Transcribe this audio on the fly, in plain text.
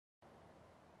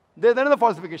There's another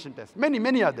falsification test. Many,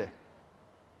 many are there.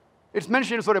 It's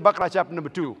mentioned in Surah Baqarah, chapter number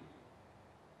 2,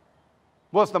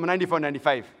 verse number 94 and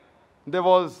 95. There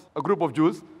was a group of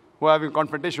Jews who are having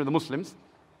confrontation with the Muslims.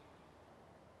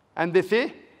 And they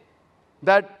say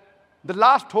that the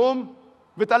last home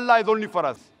with Allah is only for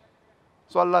us.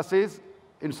 So Allah says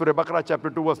in Surah Baqarah, chapter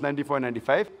 2, verse 94 and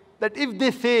 95, that if they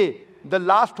say the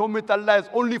last home with Allah is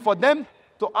only for them,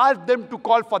 so ask them to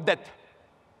call for death.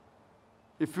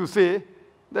 If you say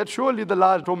that surely the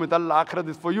last home with Allah, Akhirat,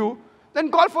 is for you,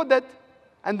 then call for death.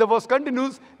 And the verse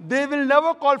continues, they will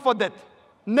never call for death.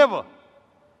 Never.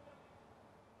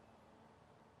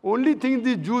 Only thing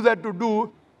these Jews had to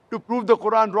do to prove the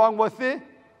Quran wrong was say,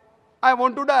 I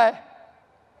want to die.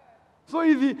 So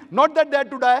easy. Not that they had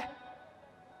to die.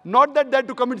 Not that they had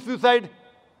to commit suicide.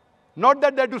 Not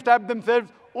that they had to stab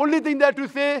themselves. Only thing they had to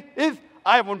say is,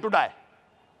 I want to die.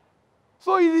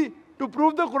 So easy. To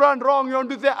prove the Quran wrong, you want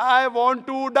to say, I want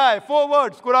to die. 4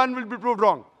 words, Quran will be proved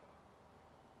wrong.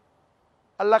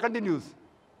 Allah continues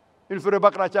in Surah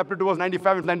Baqarah, chapter 2, verse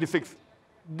 95 and 96.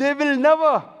 They will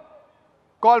never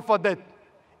call for death,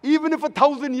 even if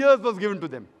 1,000 years was given to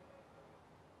them.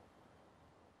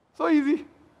 So easy.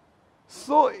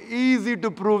 So easy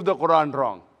to prove the Quran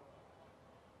wrong.